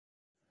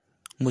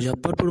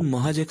मुजफ्फरपुर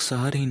महज एक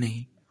शहर ही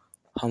नहीं,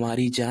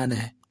 हमारी जान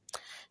है।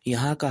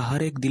 यहाँ का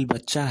हर एक दिल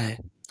बच्चा है,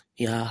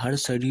 यहाँ हर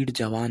शरीर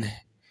जवान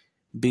है।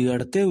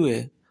 बिगड़ते हुए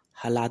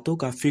हालातों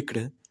का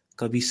फिक्र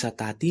कभी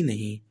सताती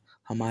नहीं।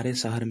 हमारे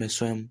शहर में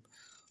स्वयं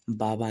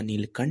बाबा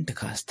नीलकंठ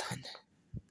का स्थान है।